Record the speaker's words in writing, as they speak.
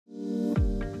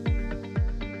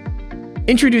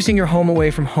Introducing your home away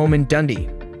from home in Dundee,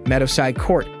 Meadowside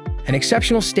Court, an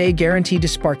exceptional stay guaranteed to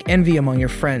spark envy among your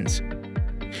friends.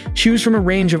 Choose from a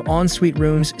range of ensuite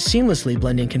rooms, seamlessly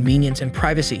blending convenience and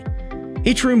privacy.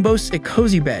 Each room boasts a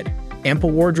cozy bed, ample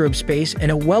wardrobe space,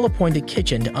 and a well-appointed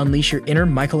kitchen to unleash your inner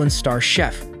Michelin-star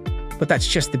chef. But that's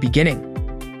just the beginning.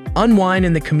 Unwind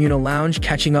in the communal lounge,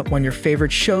 catching up on your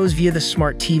favorite shows via the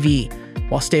smart TV,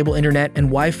 while stable internet and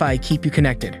Wi-Fi keep you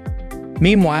connected.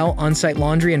 Meanwhile, on-site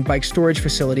laundry and bike storage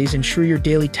facilities ensure your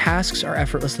daily tasks are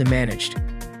effortlessly managed.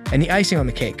 And the icing on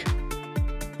the cake: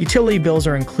 utility bills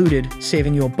are included,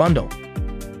 saving you a bundle.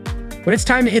 When it's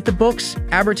time to hit the books,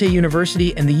 Abertay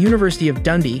University and the University of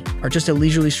Dundee are just a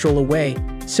leisurely stroll away,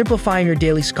 simplifying your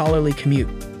daily scholarly commute.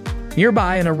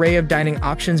 Nearby, an array of dining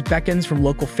options beckons, from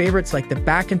local favorites like the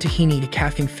Back and Tahini to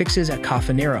caffeine fixes at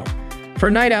Cafanero. For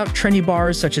a night out, trendy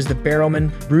bars such as the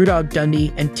Barrowman, Brewdog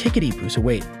Dundee, and Tickety Boos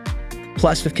await.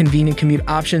 Plus, with convenient commute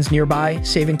options nearby,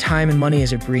 saving time and money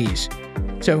is a breeze.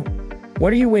 So,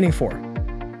 what are you waiting for?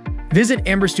 Visit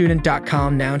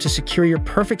amberstudent.com now to secure your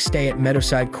perfect stay at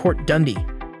Meadowside Court Dundee.